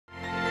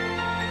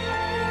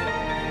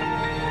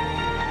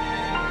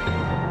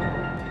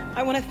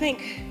I want to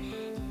thank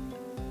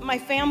my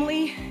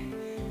family.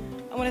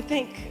 I want to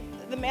thank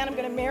the man I'm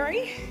going to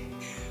marry,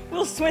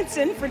 Will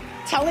Swenson, for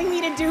telling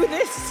me to do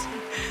this.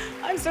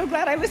 I'm so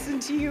glad I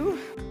listened to you.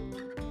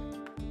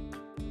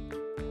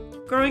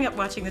 Growing up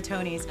watching the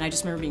Tonys, I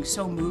just remember being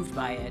so moved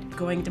by it,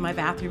 going to my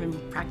bathroom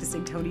and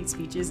practicing Tony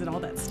speeches and all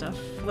that stuff.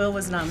 Will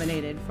was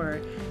nominated for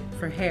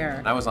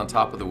Hair. I was on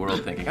top of the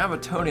world thinking, I'm a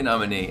Tony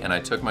nominee, and I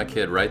took my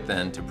kid right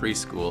then to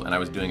preschool, and I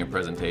was doing a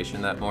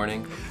presentation that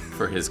morning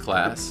for his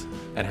class,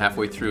 and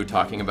halfway through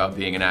talking about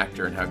being an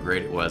actor and how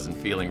great it was and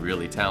feeling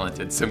really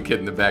talented, some kid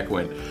in the back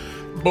went,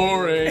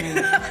 boring.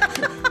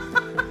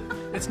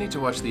 It's neat to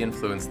watch the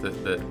influence that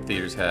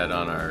theater's had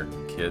on our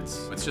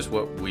kids. It's just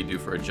what we do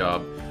for a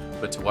job.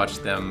 But to watch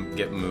them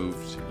get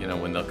moved, you know,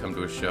 when they'll come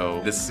to a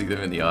show, to see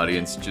them in the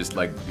audience just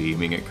like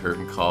beaming at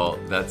curtain call,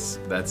 that's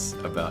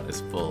about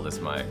as full as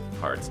my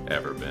heart's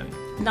ever been.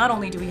 Not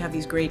only do we have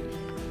these great,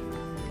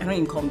 I don't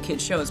even call them kid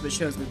shows, but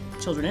shows with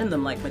children in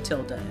them like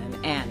Matilda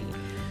and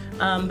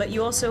Annie, but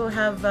you also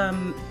have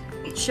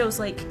shows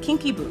like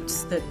Kinky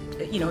Boots that,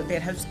 you know,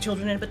 that has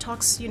children in it, but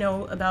talks, you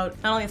know,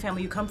 about not only the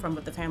family you come from,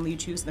 but the family you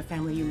choose and the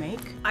family you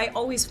make. I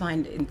always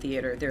find in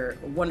theater there are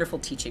wonderful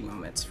teaching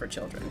moments for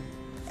children.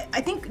 I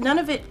think none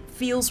of it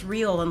feels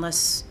real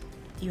unless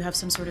you have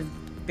some sort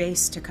of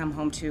base to come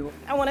home to.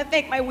 I want to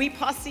thank my wee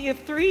posse of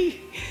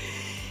 3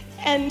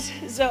 and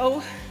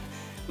Zoe,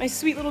 my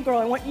sweet little girl.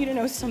 I want you to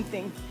know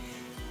something.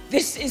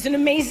 This is an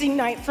amazing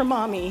night for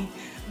Mommy,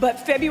 but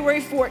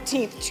February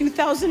 14th,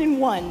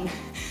 2001,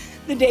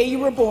 the day you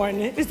were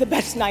born, is the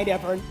best night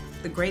ever.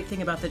 The great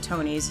thing about the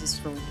Tonys is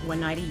for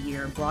one night a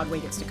year, Broadway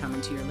gets to come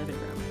into your living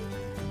room,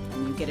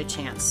 and you get a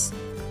chance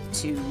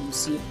to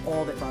see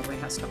all that Broadway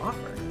has to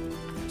offer.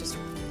 Just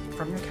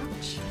from your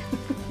couch.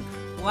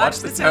 Watch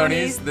the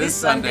Tonys this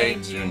Sunday,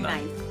 June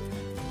 9th.